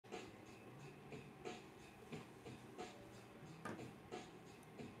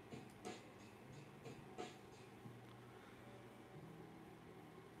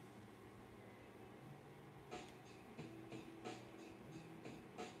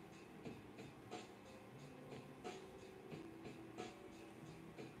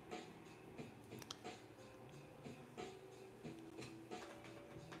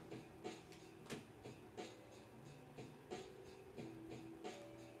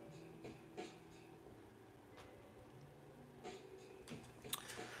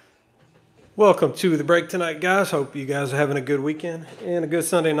Welcome to the break tonight, guys. Hope you guys are having a good weekend and a good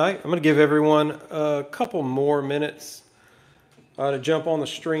Sunday night. I'm going to give everyone a couple more minutes to jump on the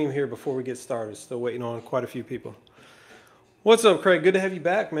stream here before we get started. Still waiting on quite a few people. What's up, Craig? Good to have you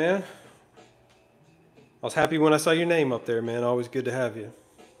back, man. I was happy when I saw your name up there, man. Always good to have you.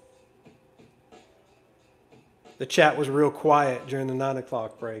 The chat was real quiet during the 9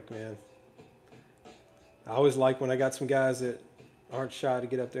 o'clock break, man. I always like when I got some guys that aren't shy to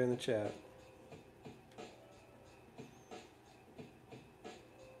get up there in the chat.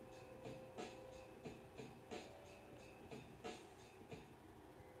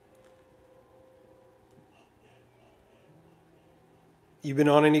 You been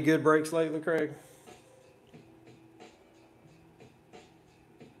on any good breaks lately, Craig?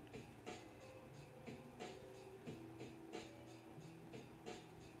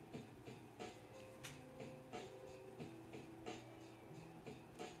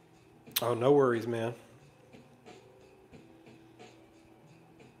 Oh, no worries, man.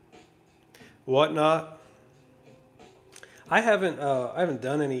 Whatnot. I haven't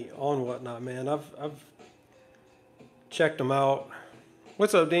done any on Whatnot, man. I've checked them out.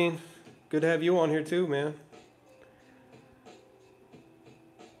 What's up, Dean? Good to have you on here too, man.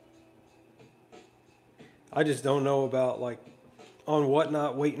 I just don't know about like on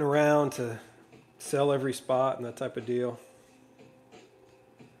Whatnot waiting around to sell every spot and that type of deal.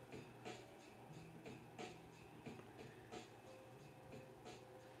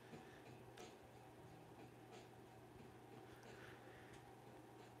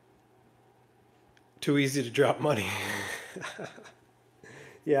 Too easy to drop money.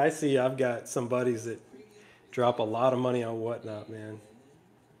 Yeah, I see. I've got some buddies that drop a lot of money on Whatnot, man.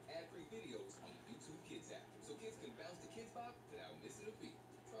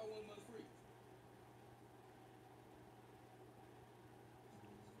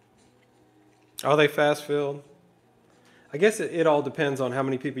 Are they fast filled? I guess it all depends on how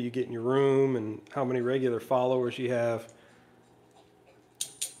many people you get in your room and how many regular followers you have.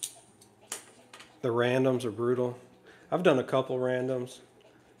 The randoms are brutal. I've done a couple randoms.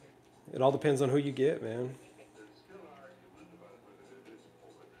 It all depends on who you get, man.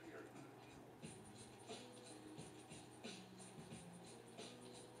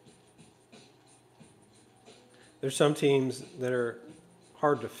 There's some teams that are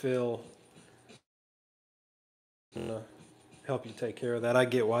hard to fill. Help you take care of that. I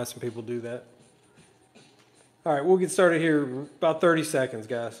get why some people do that. All right, we'll get started here about 30 seconds,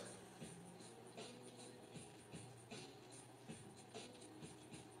 guys.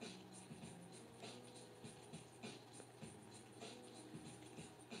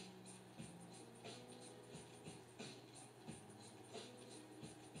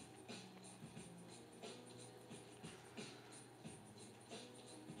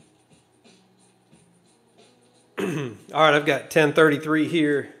 All right, I've got 10:33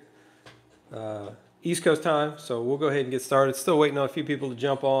 here, East Coast time, so we'll go ahead and get started. Still waiting on a few people to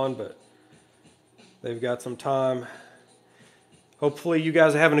jump on, but they've got some time. Hopefully you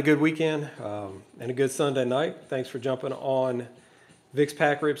guys are having a good weekend and a good Sunday night. Thanks for jumping on Vic's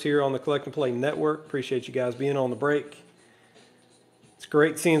Pack Rips here on the Collect and Play Network. Appreciate you guys being on the break. It's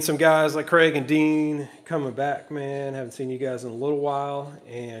great seeing some guys like Craig and Dean coming back, man. Haven't seen you guys in a little while,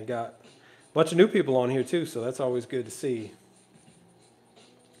 and got a bunch of new people on here too, so that's always good to see.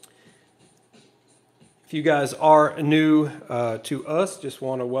 If you guys are new to us, just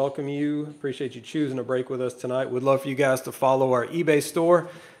want to welcome you. Appreciate you choosing to break with us tonight. Would love for you guys to follow our eBay store,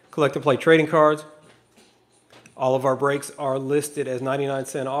 Collect and Play Trading Cards. All of our breaks are listed as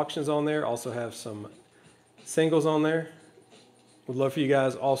 99-cent auctions on there. Also have some singles on there. Would love for you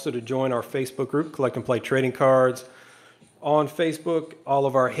guys also to join our Facebook group, Collect and Play Trading Cards. On Facebook, all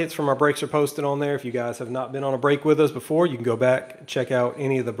of our hits from our breaks are posted on there. If you guys have not been on a break with us before, you can go back and check out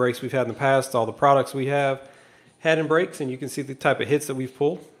any of the breaks we've had in the past, all the products we have had in breaks, and you can see the type of hits that we've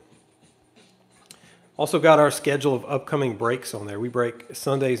pulled. Also got our schedule of upcoming breaks on there. We break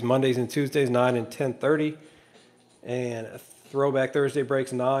Sundays, Mondays, and Tuesdays, 9 and 10:30, and Throwback Thursday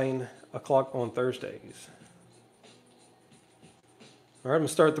breaks 9 o'clock on Thursdays. All right, I'm going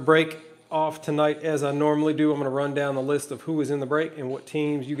to start the break off tonight as I normally do. I'm going to run down the list of who is in the break and what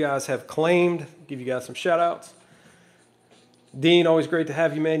teams you guys have claimed. Give you guys some shout outs. Dean, always great to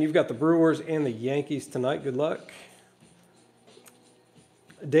have you, man. You've got the Brewers and the Yankees tonight. Good luck.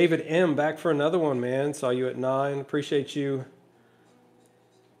 David M. back for another one, man. Saw you at 9. Appreciate you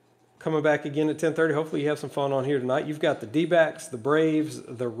coming back again at 10:30. Hopefully you have some fun on here tonight. You've got the D-backs, the Braves,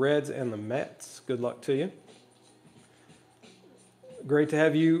 the Reds, and the Mets. Good luck to you. Great to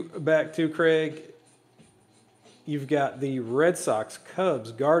have you back too, Craig. You've got the Red Sox,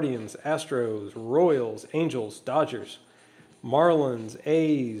 Cubs, Guardians, Astros, Royals, Angels, Dodgers, Marlins,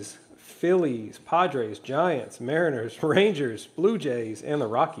 A's, Phillies, Padres, Giants, Mariners, Rangers, Blue Jays, and the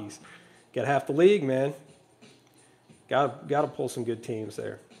Rockies. Got half the league, man. Got to pull some good teams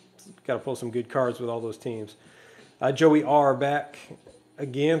there. Got to pull some good cards with all those teams. Joey R. back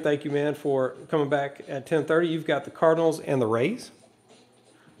again. Thank you, man, for coming back at 10:30. You've got the Cardinals and the Rays.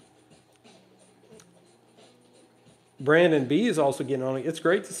 Brandon B. is also getting on. It's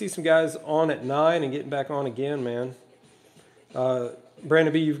great to see some guys on at 9 and getting back on again, man.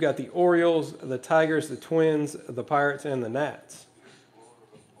 Brandon B., you've got the Orioles, the Tigers, the Twins, the Pirates, and the Nats.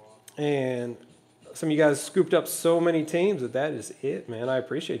 And some of you guys scooped up so many teams that is it, man. I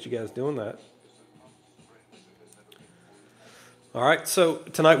appreciate you guys doing that. All right, so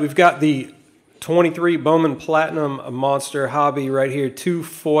tonight we've got the 23 Bowman Platinum Monster Hobby right here. 2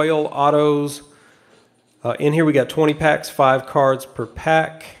 foil autos. In here we got 20 packs, 5 cards per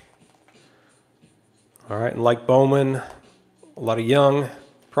pack. All right, and like Bowman, a lot of young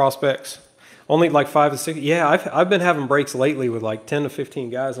prospects. Only like 5 to 6. Yeah, I've been having breaks lately with like 10 to 15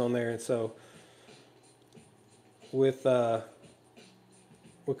 guys on there, and so with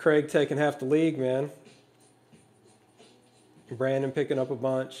Craig taking half the league, man. Brandon picking up a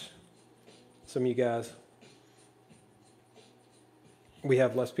bunch. Some of you guys. We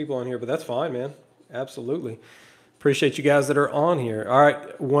have less people on here, but that's fine, man. Absolutely. Appreciate you guys that are on here. All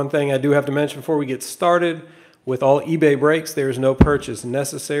right, one thing I do have to mention before we get started, with all eBay breaks, there is no purchase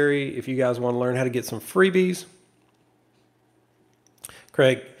necessary. If you guys want to learn how to get some freebies.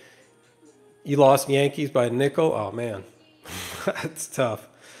 Craig, you lost Yankees by a nickel? Oh, man. That's tough.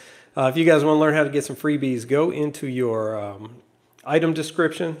 If you guys want to learn how to get some freebies, go into your item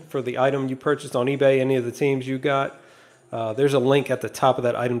description for the item you purchased on eBay, any of the teams you got. There's a link at the top of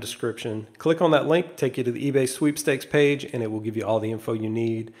that item description. Click on that link, take you to the eBay sweepstakes page, and it will give you all the info you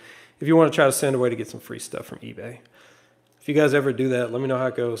need if you want to try to send away to get some free stuff from eBay. If you guys ever do that, let me know how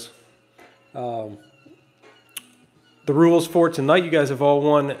it goes. The rules for tonight, you guys have all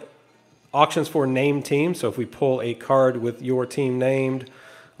won auctions for named teams. So if we pull a card with your team named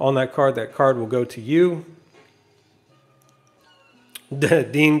on that card will go to you.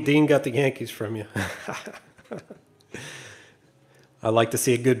 Dean got the Yankees from you. I like to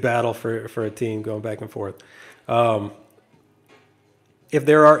see a good battle for a team going back and forth. If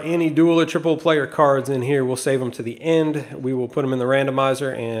there are any dual or triple player cards in here, we'll save them to the end. We will put them in the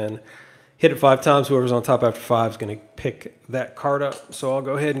randomizer and hit it 5 times. Whoever's on top after 5 is going to pick that card up. So I'll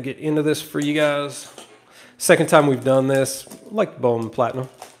go ahead and get into this for you guys. Second time we've done this. I like the Bowman Platinum.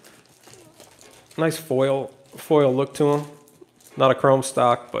 Nice foil look to them. Not a chrome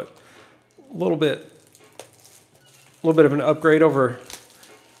stock, but a little bit of an upgrade over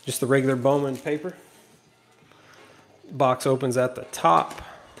just the regular Bowman paper. Box opens at the top.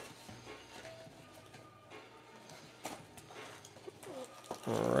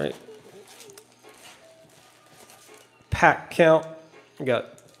 All right. Pack count. We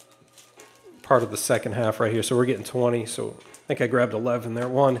got part of the second half right here. So we're getting 20. So I think I grabbed 11 there.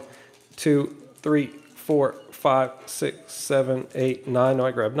 1, 2, 3, 4, 5, 6, 7, 8, 9. No,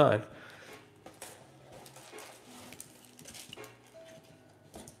 I grabbed 9.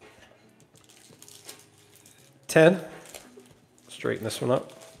 $10. Straighten this one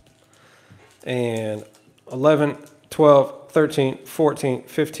up. And 11, 12, 13, 14,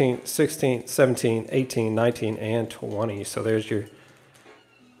 15, 16, 17, 18, 19, and 20. So there's your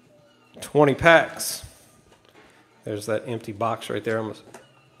 20 packs. There's that empty box right there. I'm going to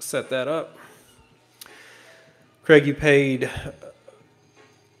set that up. Craig, you paid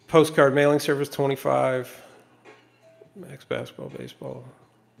postcard mailing service $25. Max basketball, baseball.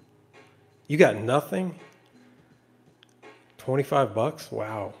 You got nothing? $25?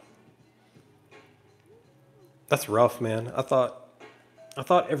 Wow. That's rough, man. I thought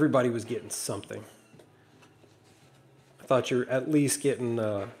everybody was getting something. I thought you're at least getting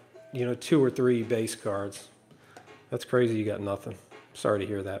 2 or 3 base cards. That's crazy you got nothing. Sorry to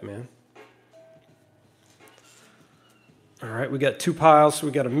hear that, man. All right, we got 2 piles, so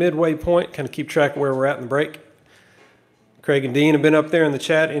we got a midway point. Kind of keep track of where we're at in the break. Craig and Dean have been up there in the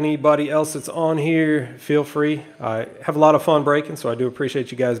chat. Anybody else that's on here, feel free. I have a lot of fun breaking, so I do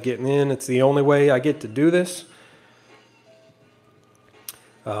appreciate you guys getting in. It's the only way I get to do this.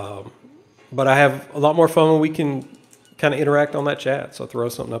 But I have a lot more fun when we can kind of interact on that chat, so throw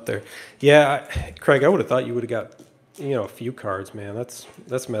something up there. Yeah, Craig, I would have thought you would have got, a few cards, man.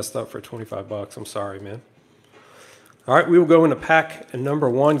 That's messed up for $25. I'm sorry, man. All right, we will go into pack number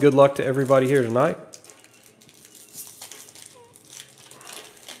 1. Good luck to everybody here tonight.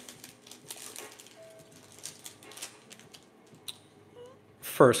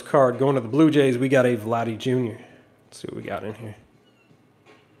 first card. Going to the Blue Jays, we got a Vladdy Jr. Let's see what we got in here.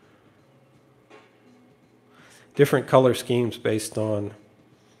 Different color schemes based on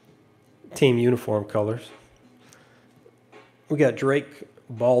team uniform colors. We got Drake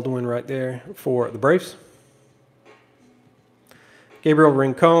Baldwin right there for the Braves. Gabriel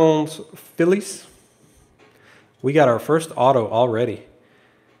Rincon's Phillies. We got our first auto already.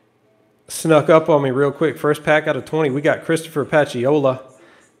 Snuck up on me real quick. First pack out of 20. We got Christopher Pacciola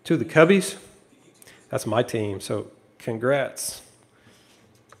to the Cubbies. That's my team, so congrats.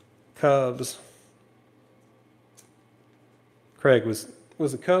 Cubs. Craig, was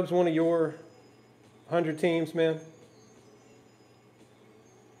the Cubs one of your 100 teams, man?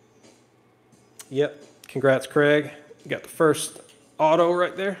 Yep. Congrats, Craig. You got the first auto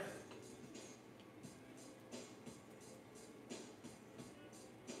right there.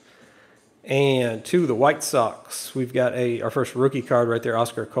 And to the White Sox, we've got our first rookie card right there,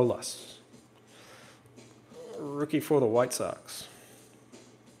 Oscar Colas. Rookie for the White Sox.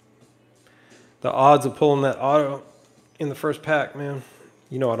 The odds of pulling that auto in the first pack, man.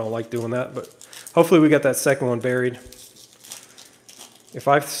 You know I don't like doing that, but hopefully we got that second one buried. If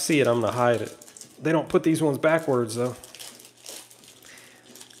I see it, I'm going to hide it. They don't put these ones backwards, though.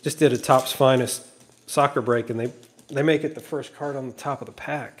 Just did a Topps Finest soccer break, and they make it the first card on the top of the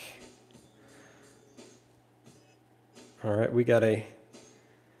pack. All right, we got a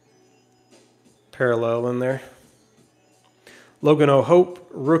parallel in there. Logan O'Hope,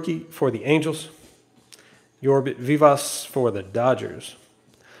 rookie for the Angels. Yorbit Vivas for the Dodgers.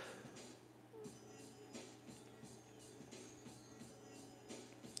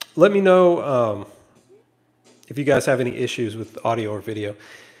 Let me know if you guys have any issues with audio or video.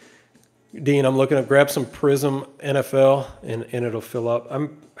 Dean, I'm looking to grab some Prism NFL and it'll fill up. I've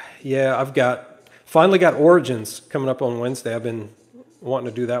finally got Origins coming up on Wednesday. I've been wanting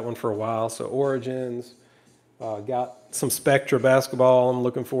to do that one for a while. So Origins, got some Spectra basketball I'm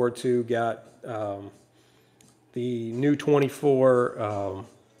looking forward to. Got the new 24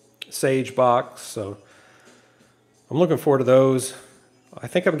 Sage box. So I'm looking forward to those. I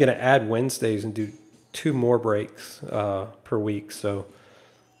think I'm going to add Wednesdays and do 2 more breaks per week. So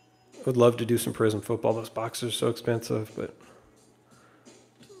I would love to do some Prism football. Those boxes are so expensive, but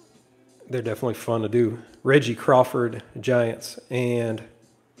they're definitely fun to do. Reggie Crawford, Giants, and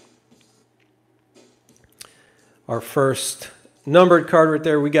our first numbered card right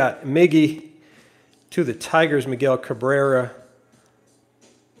there. We got Miggy to the Tigers, Miguel Cabrera.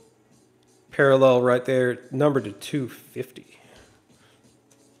 Parallel right there, numbered to 250.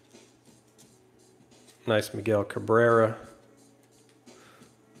 Nice Miguel Cabrera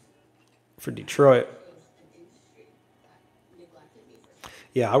for Detroit.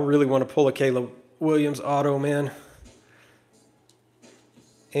 Yeah, I really want to pull a Caleb Williams auto, man.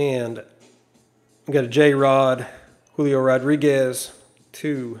 And we got a J-Rod, Julio Rodriguez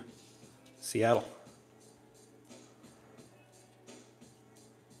to Seattle.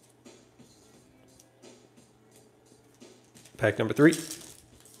 Pack number 3.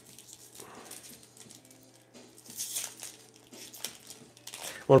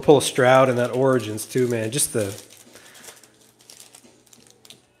 I want to pull a Stroud in that Origins too, man. Just the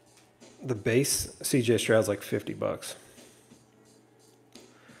base CJ Stroud's like $50.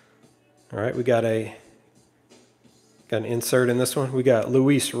 All right, we got an insert in this one. We got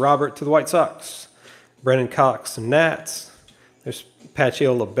Luis Robert to the White Sox, Brennan Cox, Nats. There's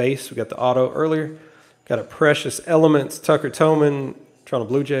Pacciola base. We got the auto earlier. Got a Precious Elements, Tucker Toman, Toronto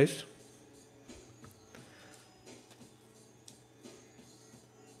Blue Jays.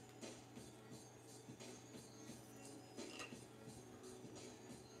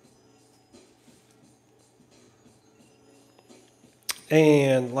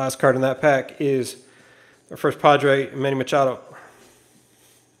 And last card in that pack is our first Padre, Manny Machado.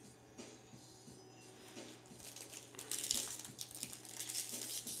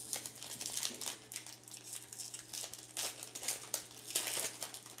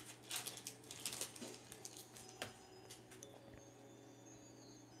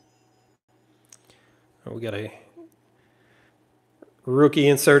 We got a rookie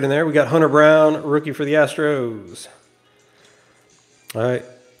insert in there. We got Hunter Brown, rookie for the Astros. All right,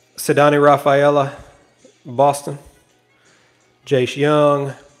 Sedani Rafaela, Boston. Jace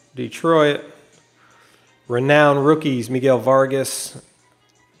Young, Detroit. Renowned rookies, Miguel Vargas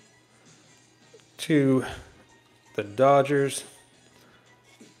to the Dodgers.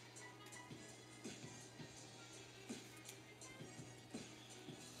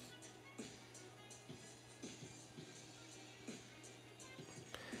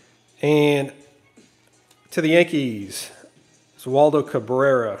 And to the Yankees, It's Waldo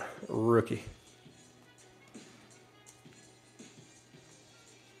Cabrera, rookie.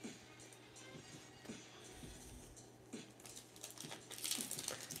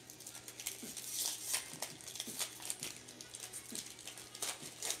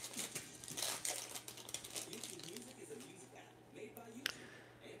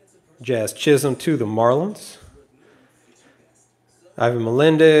 Jazz Chisholm to the Marlins. Ivan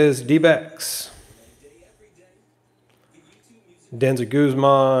Melendez, D-backs. Denzer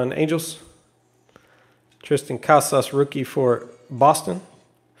Guzman, Angels. Tristan Casas, rookie for Boston.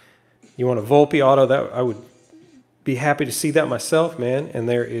 You want a Volpe auto? That I would be happy to see that myself, man. And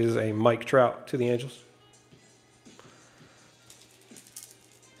there is a Mike Trout to the Angels.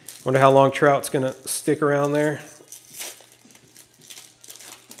 Wonder how long Trout's going to stick around there.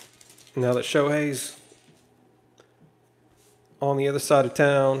 Now that Shohei's on the other side of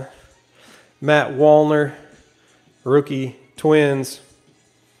town. Matt Wallner, rookie, Twins.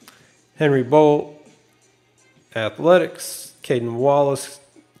 Henry Bolt, Athletics. Caden Wallace,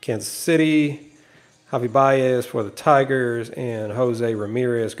 Kansas City. Javi Baez for the Tigers. And Jose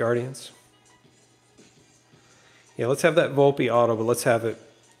Ramirez, Guardians. Yeah, let's have that Volpe auto, but let's have it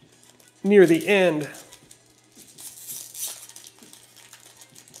near the end.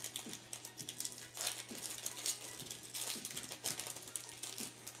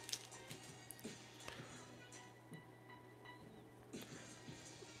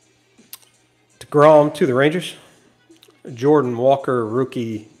 DeGrom to the Rangers. Jordan Walker,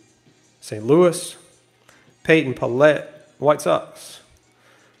 rookie, St. Louis. Peyton Pallette, White Sox.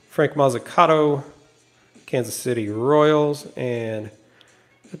 Frank Mazzucato, Kansas City Royals. And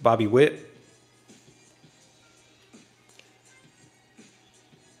Bobby Witt.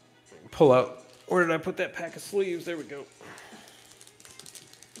 Pull out. Where did I put that pack of sleeves? There we go.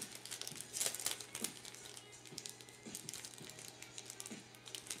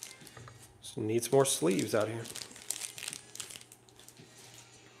 Need some more sleeves out here.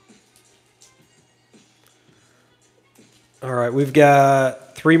 All right, we've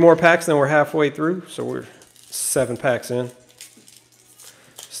got 3 more packs, then we're halfway through, so we're 7 packs in.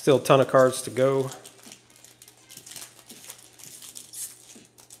 Still a ton of cards to go.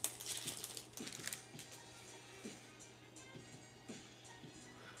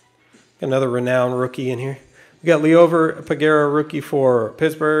 Another renowned rookie in here. We got Leover Peguera, rookie for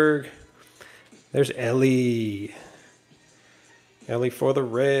Pittsburgh. There's Ellie. Ellie for the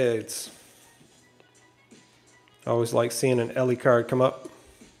Reds. I always like seeing an Ellie card come up.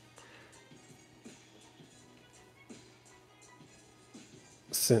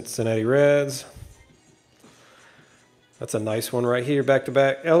 Cincinnati Reds. That's a nice one right here, back to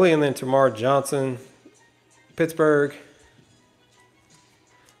back. Ellie, and then Tamar Johnson, Pittsburgh.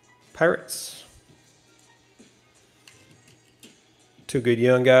 Pirates. 2 good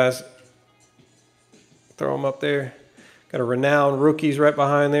young guys. Throw them up there. Got a renowned rookies right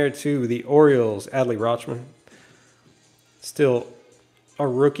behind there too. The Orioles, Adley Rutschman. Still a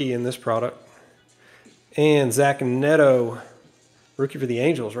rookie in this product. And Zach Neto, rookie for the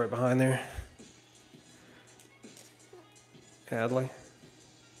Angels right behind there. Adley.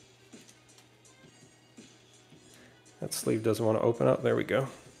 That sleeve doesn't want to open up. There we go.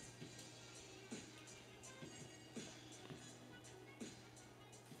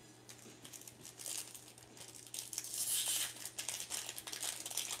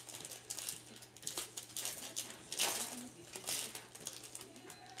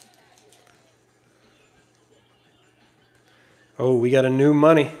 Oh, we got a new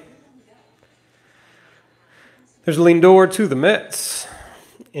money. There's Lindor to the Mets.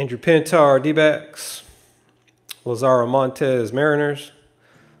 Andrew Pintar, D-backs. Lazaro Montes, Mariners.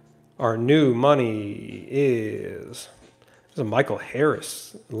 Our new money is a Michael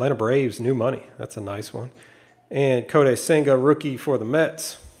Harris, Atlanta Braves, new money. That's a nice one. And Kodai Senga, rookie for the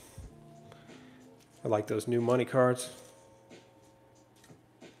Mets. I like those new money cards.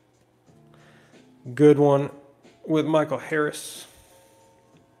 Good one with Michael Harris.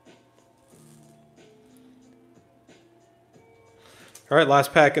 All right,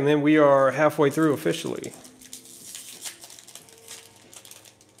 last pack, and then we are halfway through officially.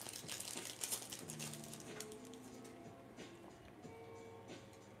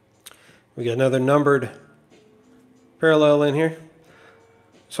 We got another numbered parallel in here.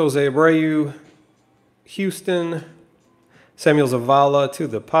 Jose Abreu, Houston. Samuel Zavala to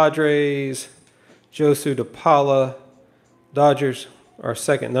the Padres. Josu DePaula, Dodgers. Our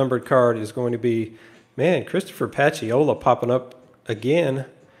second numbered card is going to be, man, Christopher Pacciola popping up again.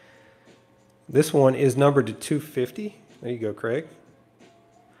 This one is numbered to 250. There you go, Craig.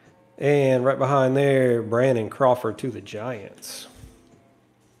 And right behind there, Brandon Crawford to the Giants.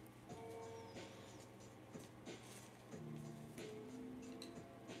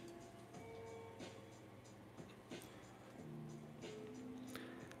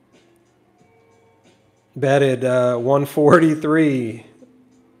 Batted 143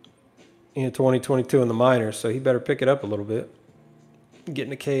 in 2022 in the minors, so he better pick it up a little bit. Get in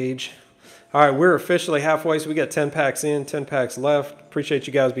the cage. All right, we're officially halfway, so we got 10 packs in, 10 packs left. Appreciate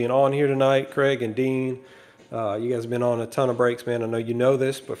you guys being on here tonight, Craig and Dean. You guys have been on a ton of breaks, man. I know you know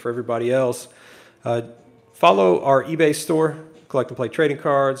this, but for everybody else, follow our eBay store, Collect and Play Trading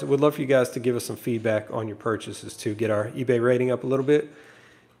Cards. We'd love for you guys to give us some feedback on your purchases to get our eBay rating up a little bit.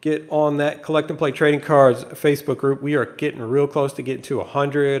 Get on that Collect and Play Trading Cards Facebook group. We are getting real close to getting to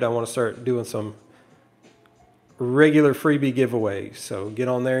 100. I want to start doing some regular freebie giveaways. So get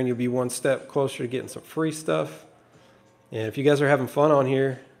on there and you'll be one step closer to getting some free stuff. And if you guys are having fun on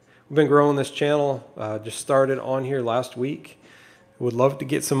here, we've been growing this channel. Just started on here last week. Would love to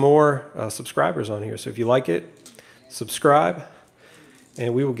get some more subscribers on here. So if you like it, subscribe.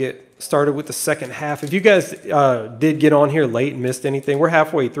 And we will get started with the second half. If you guys did get on here late and missed anything, we're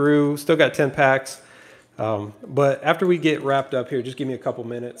halfway through. Still got 10 packs. But after we get wrapped up here, just give me a couple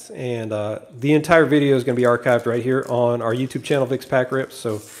minutes. And the entire video is going to be archived right here on our YouTube channel, Vic's Pack Rips.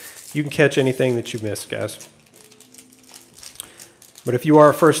 So you can catch anything that you missed, guys. But if you are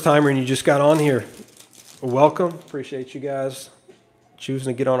a first timer and you just got on here, welcome. Appreciate you guys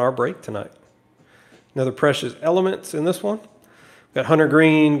choosing to get on our break tonight. Another Precious Elements in this one. Got Hunter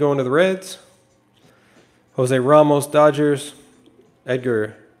Green going to the Reds. Jose Ramos, Dodgers.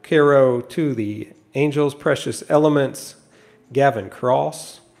 Edgar Caro to the Angels. Precious Elements. Gavin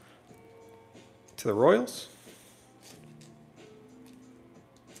Cross to the Royals.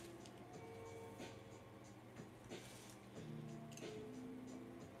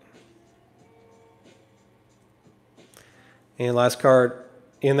 And last card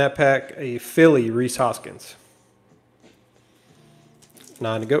in that pack, a Philly Rhys Hoskins.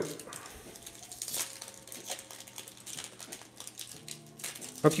 9 to go.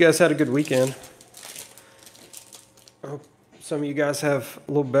 Hope you guys had a good weekend. I hope some of you guys have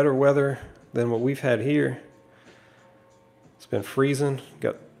a little better weather than what we've had here. It's been freezing.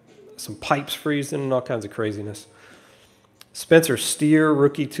 Got some pipes freezing and all kinds of craziness. Spencer Steer,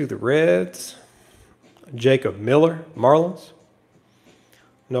 rookie to the Reds. Jacob Miller, Marlins.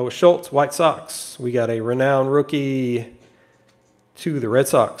 Noah Schultz, White Sox. We got a renowned rookie to the Red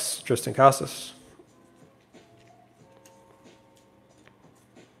Sox, Tristan Casas.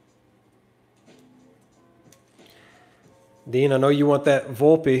 Dean, I know you want that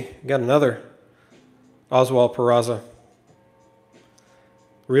Volpe. Got another Oswald Peraza.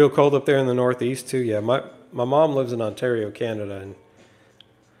 Real cold up there in the Northeast, too. Yeah, my mom lives in Ontario, Canada, and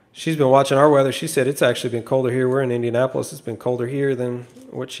she's been watching our weather. She said it's actually been colder here. We're in Indianapolis. It's been colder here than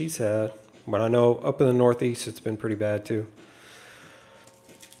what she's had. But I know up in the Northeast, it's been pretty bad, too.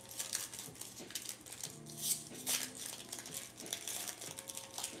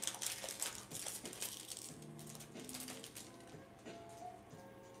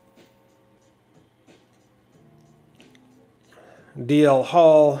 DL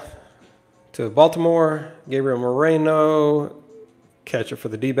Hall to Baltimore. Gabriel Moreno, catcher for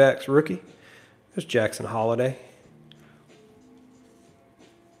the D-backs, rookie. There's Jackson Holiday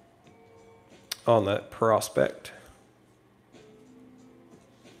on that prospect.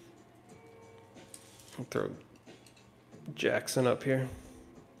 I'll throw Jackson up here.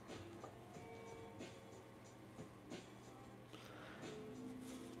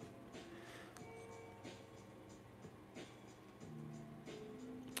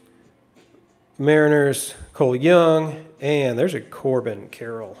 Mariners, Cole Young, and there's a Corbin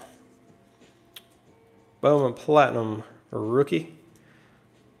Carroll. Bowman Platinum rookie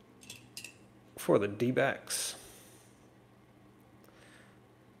for the D-backs.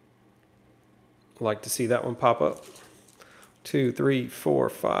 Like to see that one pop up. 2, 3, 4,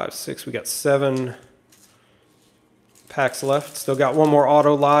 5, 6. We got 7 packs left. Still got one more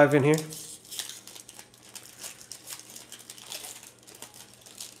auto live in here.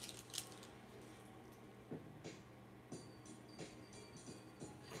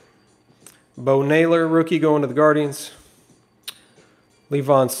 Bo Naylor, rookie, going to the Guardians.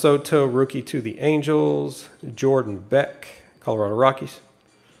 Levon Soto, rookie to the Angels. Jordan Beck, Colorado Rockies.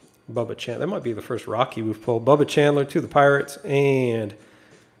 Bubba Chandler, that might be the first Rocky we've pulled. Bubba Chandler to the Pirates. And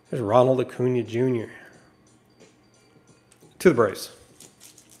there's Ronald Acuna Jr. to the Braves.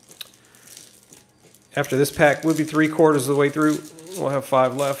 After this pack, we'll be 3/4 of the way through. We'll have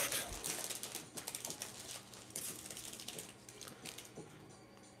 5 left.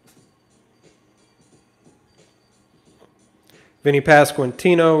 Vinny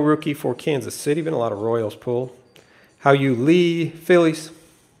Pasquantino, rookie for Kansas City. Been a lot of Royals pulled. Hao-Yu Lee, Phillies.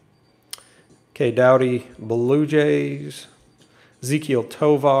 K. Dowdy, Blue Jays. Ezekiel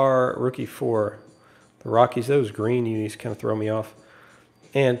Tovar, rookie for the Rockies. Those green unis kind of throw me off.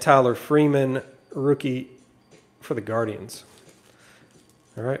 And Tyler Freeman, rookie for the Guardians.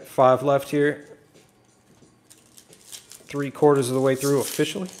 All right, 5 left here. 3/4 of the way through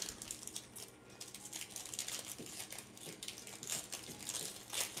officially.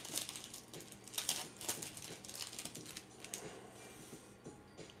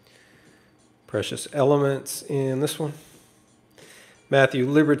 Precious Elements in this one. Matthew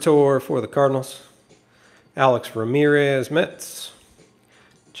Liberatore for the Cardinals. Alex Ramirez, Mets.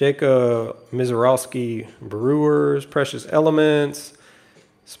 Jacob Mizorowski, Brewers. Precious Elements.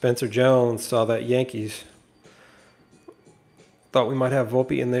 Spencer Jones, saw that Yankees. Thought we might have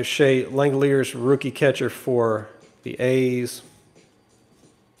Volpe in there. Shea Langeliers, rookie catcher for the A's.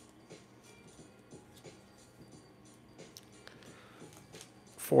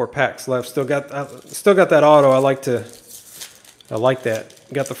 Four packs left. Still got that auto. I like that.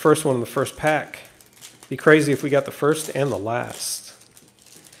 Got the first one in the first pack. Be crazy if we got the first and the last.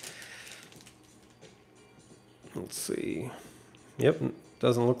 Let's see. Yep,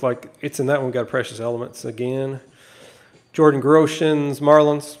 doesn't look like it's in that one. Got Precious Elements again. Jordan Groshans,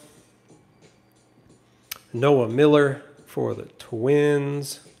 Marlins. Noah Miller for the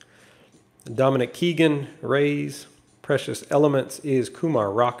Twins. Dominic Keegan, Rays. Precious Elements is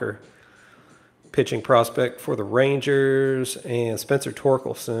Kumar Rocker, pitching prospect for the Rangers. And Spencer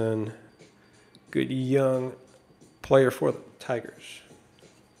Torkelson, good young player for the Tigers.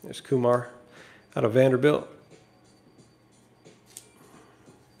 There's Kumar out of Vanderbilt.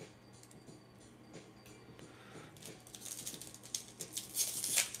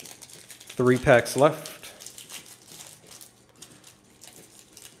 Three packs left.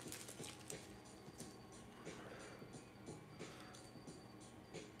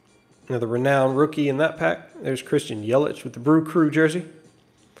 Another renowned rookie in that pack. There's Christian Yelich with the Brew Crew jersey.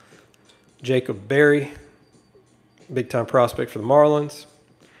 Jacob Berry, big-time prospect for the Marlins.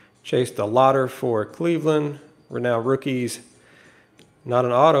 Chase DeLauder for Cleveland. Renowned rookies. Not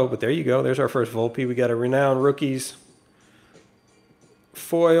an auto, but there you go. There's our first Volpe. We got a renowned rookies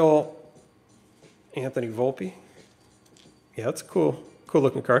foil. Anthony Volpe. Yeah, that's a cool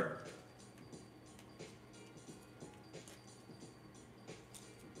looking card.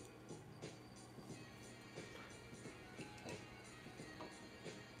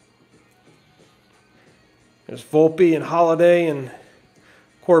 There's Volpe and Holiday and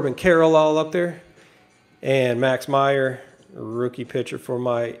Corbin Carroll all up there. And Max Meyer, rookie pitcher for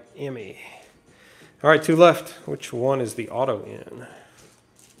Miami. All right, 2 left. Which one is the auto in?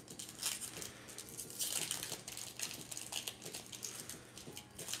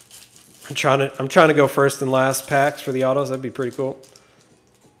 I'm trying to go first and last packs for the autos. That'd be pretty cool.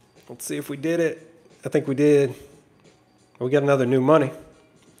 Let's see if we did it. I think we did. We got another new money.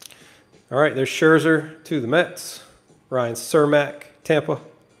 All right, there's Scherzer to the Mets. Ryan Cermak, Tampa.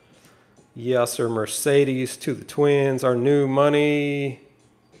 Yasser Mercedes to the Twins. Our new money.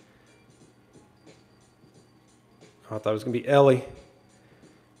 I thought it was going to be Ellie.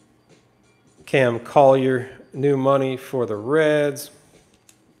 Cam Collier, new money for the Reds.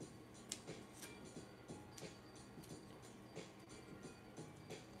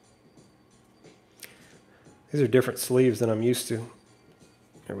 These are different sleeves than I'm used to.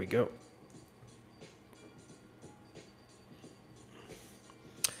 There we go.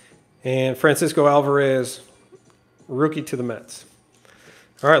 And Francisco Alvarez, rookie to the Mets.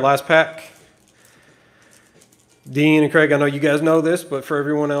 All right, last pack. Dean and Craig, I know you guys know this, but for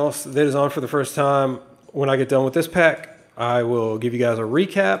everyone else that is on for the first time, when I get done with this pack, I will give you guys a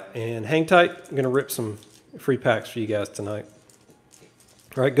recap and hang tight. I'm going to rip some free packs for you guys tonight.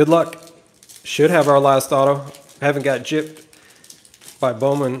 All right, good luck. Should have our last auto. Haven't got gypped by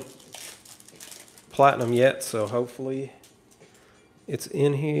Bowman Platinum yet, so hopefully it's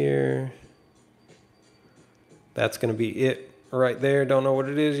in here. That's going to be it right there. Don't know what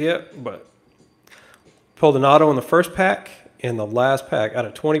it is yet, but pulled an auto in the first pack and the last pack out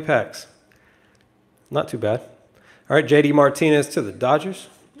of 20 packs. Not too bad. All right, JD Martinez to the Dodgers.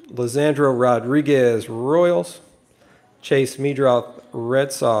 Lisandro Rodriguez, Royals. Chase Meadroth,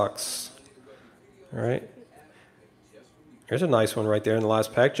 Red Sox. All right. There's a nice one right there in the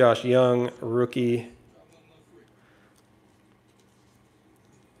last pack. Josh Young, rookie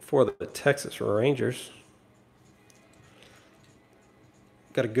for the Texas Rangers.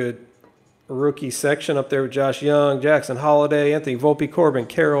 Got a good rookie section up there with Josh Young, Jackson Holiday, Anthony Volpe, Corbin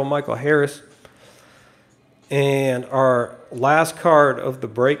Carroll, Michael Harris. And our last card of the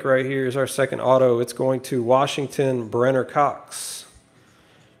break right here is our second auto. It's going to Washington Brenner Cox,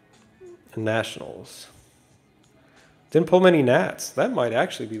 Nationals. Didn't pull many Nats. That might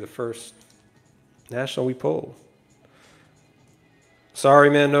actually be the first National we pulled. Sorry,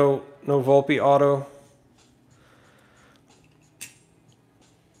 man, no Volpe auto.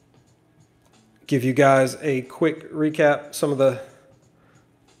 Give you guys a quick recap. Some of the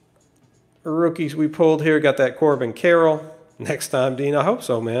rookies we pulled here. Got that Corbin Carroll. Next time, Dean, I hope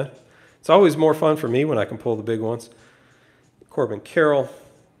so, man. It's always more fun for me when I can pull the big ones. Corbin Carroll.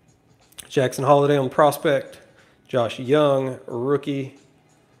 Jackson Holiday on the prospect. Josh Young, rookie.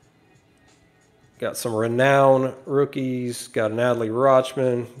 Got some renowned rookies. Got an Adley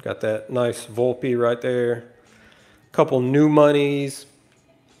Rutschman. Got that nice Volpe right there. Couple new monies.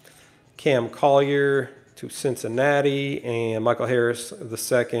 Cam Collier to Cincinnati. And Michael Harris, the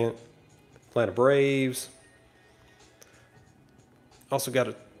second. Atlanta Braves. Also got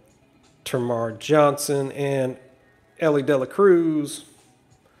a Termarr Johnson and Ellie De La Cruz.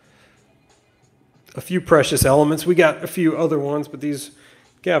 A few precious elements. We got a few other ones, but these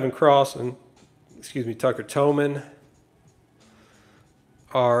Gavin Cross and Tucker Toman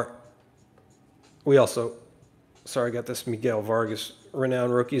are. We also, sorry, I got this Miguel Vargas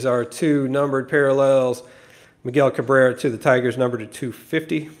renowned rookies. Are two numbered parallels. Miguel Cabrera to the Tigers, numbered to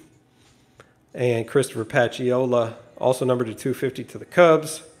 250. And Christopher Pacciola, also numbered to 250 to the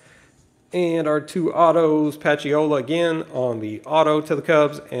Cubs. And our two autos, Pacciola again on the auto to the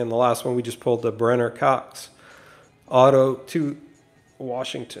Cubs. And the last one we just pulled, the Brenner Cox auto to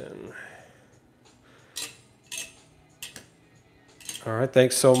Washington. All right,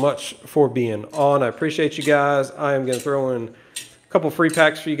 thanks so much for being on. I appreciate you guys. I am going to throw in a couple free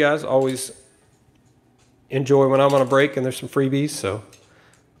packs for you guys. Always enjoy when I'm on a break and there's some freebies, so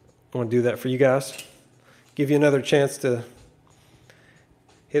I want to do that for you guys. Give you another chance to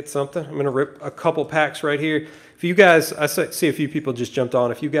hit something. I'm going to rip a couple packs right here. If you guys, I see a few people just jumped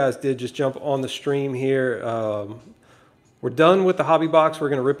on. If you guys did just jump on the stream here, we're done with the hobby box. We're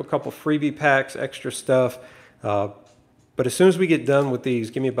going to rip a couple freebie packs, extra stuff. But as soon as we get done with these,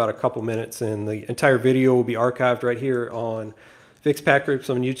 give me about a couple minutes, and the entire video will be archived right here on Vic's Pack Rips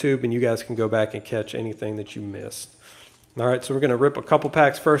on YouTube, and you guys can go back and catch anything that you missed. All right, so we're going to rip a couple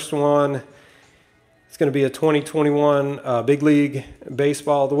packs. First one, it's going to be a 2021 Big League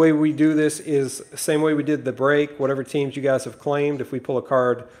Baseball. The way we do this is the same way we did the break. Whatever teams you guys have claimed, if we pull a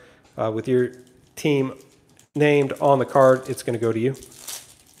card with your team named on the card, it's going to go to you.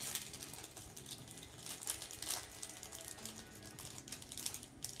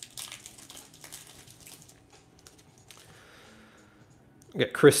 We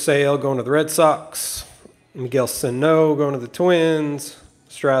got Chris Sale going to the Red Sox. Miguel Sano going to the Twins.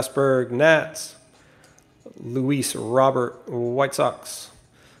 Strasburg Nats. Luis Robert White Sox.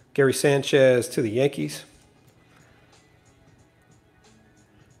 Gary Sanchez to the Yankees.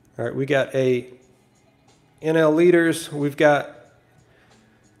 All right, we got a NL leaders. We've got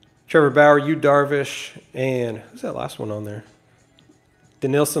Trevor Bauer, Yu Darvish, and who's that last one on there?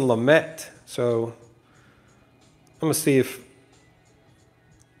 Denilson Lamet. So I'm going to see if,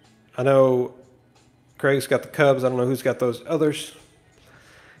 I know Craig's got the Cubs. I don't know who's got those others.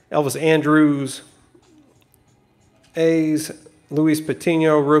 Elvis Andrews, A's. Luis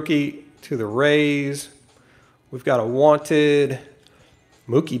Patino, rookie to the Rays. We've got a wanted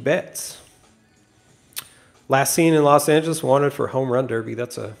Mookie Betts. Last seen in Los Angeles, wanted for home run derby.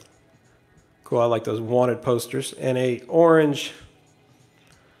 That's a cool. I like those wanted posters. And a orange.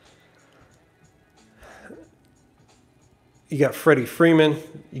 You got Freddie Freeman.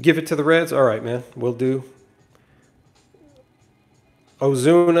 You give it to the Reds? All right, man. We'll do.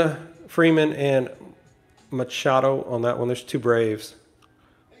 Ozuna, Freeman, and Machado on that one. There's two Braves.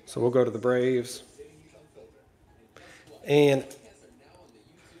 So we'll go to the Braves. And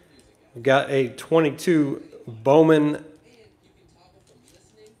we've got a 22 Bowman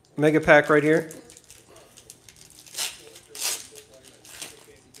mega pack right here.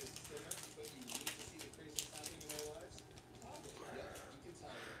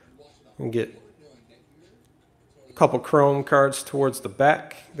 We get a couple chrome cards towards the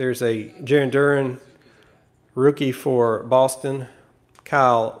back. There's a Jarren Duran rookie for Boston.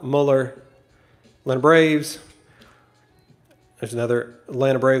 Kyle Muller, Atlanta Braves. There's another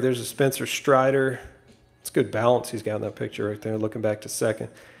Atlanta Brave. There's a Spencer Strider. It's good balance he's got in that picture right there, looking back to second.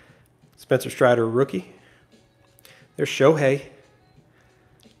 Spencer Strider, rookie. There's Shohei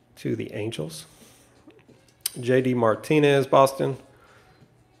to the Angels. J.D. Martinez, Boston.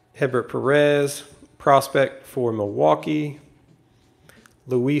 Hebert Perez, prospect for Milwaukee.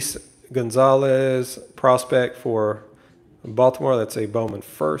 Luis Gonzalez prospect for Baltimore. That's a Bowman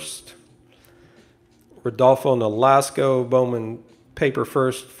first. Rodolfo Nolasco, Bowman paper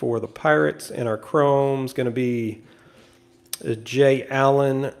first for the Pirates. And our chrome's going to be a Jay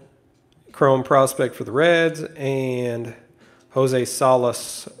Allen chrome prospect for the Reds and Jose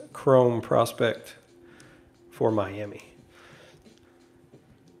Salas chrome prospect for Miami.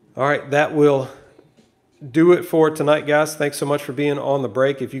 All right, that will do it for tonight, guys. Thanks so much for being on the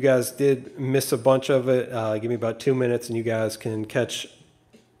break. If you guys did miss a bunch of it, give me about 2 minutes and you guys can catch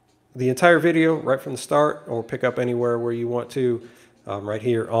the entire video right from the start or pick up anywhere where you want to, right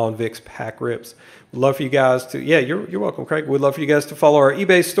here on Vic's Pack Rips. We'd love for you guys to, yeah, you're welcome, Craig. We'd love for you guys to follow our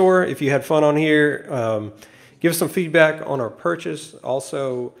eBay store. If you had fun on here, give us some feedback on our purchase.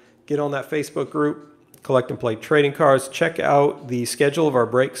 Also, get on that Facebook group, Collect and Play Trading Cards. Check out the schedule of our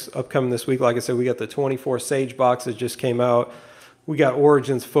breaks upcoming this week. Like I said, we got the 24 Sage box that just came out. We got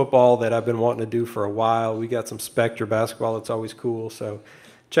Origins football that I've been wanting to do for a while. We got some Spectre basketball that's always cool. So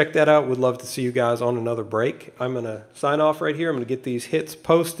check that out. We'd love to see you guys on another break. I'm going to sign off right here. I'm going to get these hits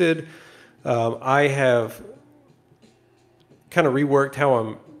posted. I have kind of reworked how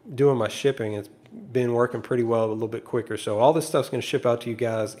I'm doing my shipping. It's been working pretty well, a little bit quicker. So all this stuff's going to ship out to you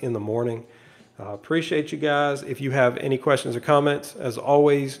guys in the morning. Appreciate you guys. If you have any questions or comments, as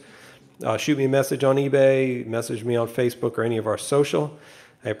always, shoot me a message on eBay, message me on Facebook or any of our social.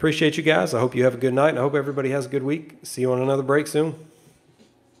 I appreciate you guys. I hope you have a good night, and I hope everybody has a good week. See you on another break soon.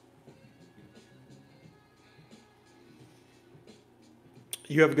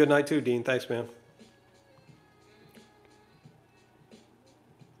 You have a good night too, Dean. Thanks, man.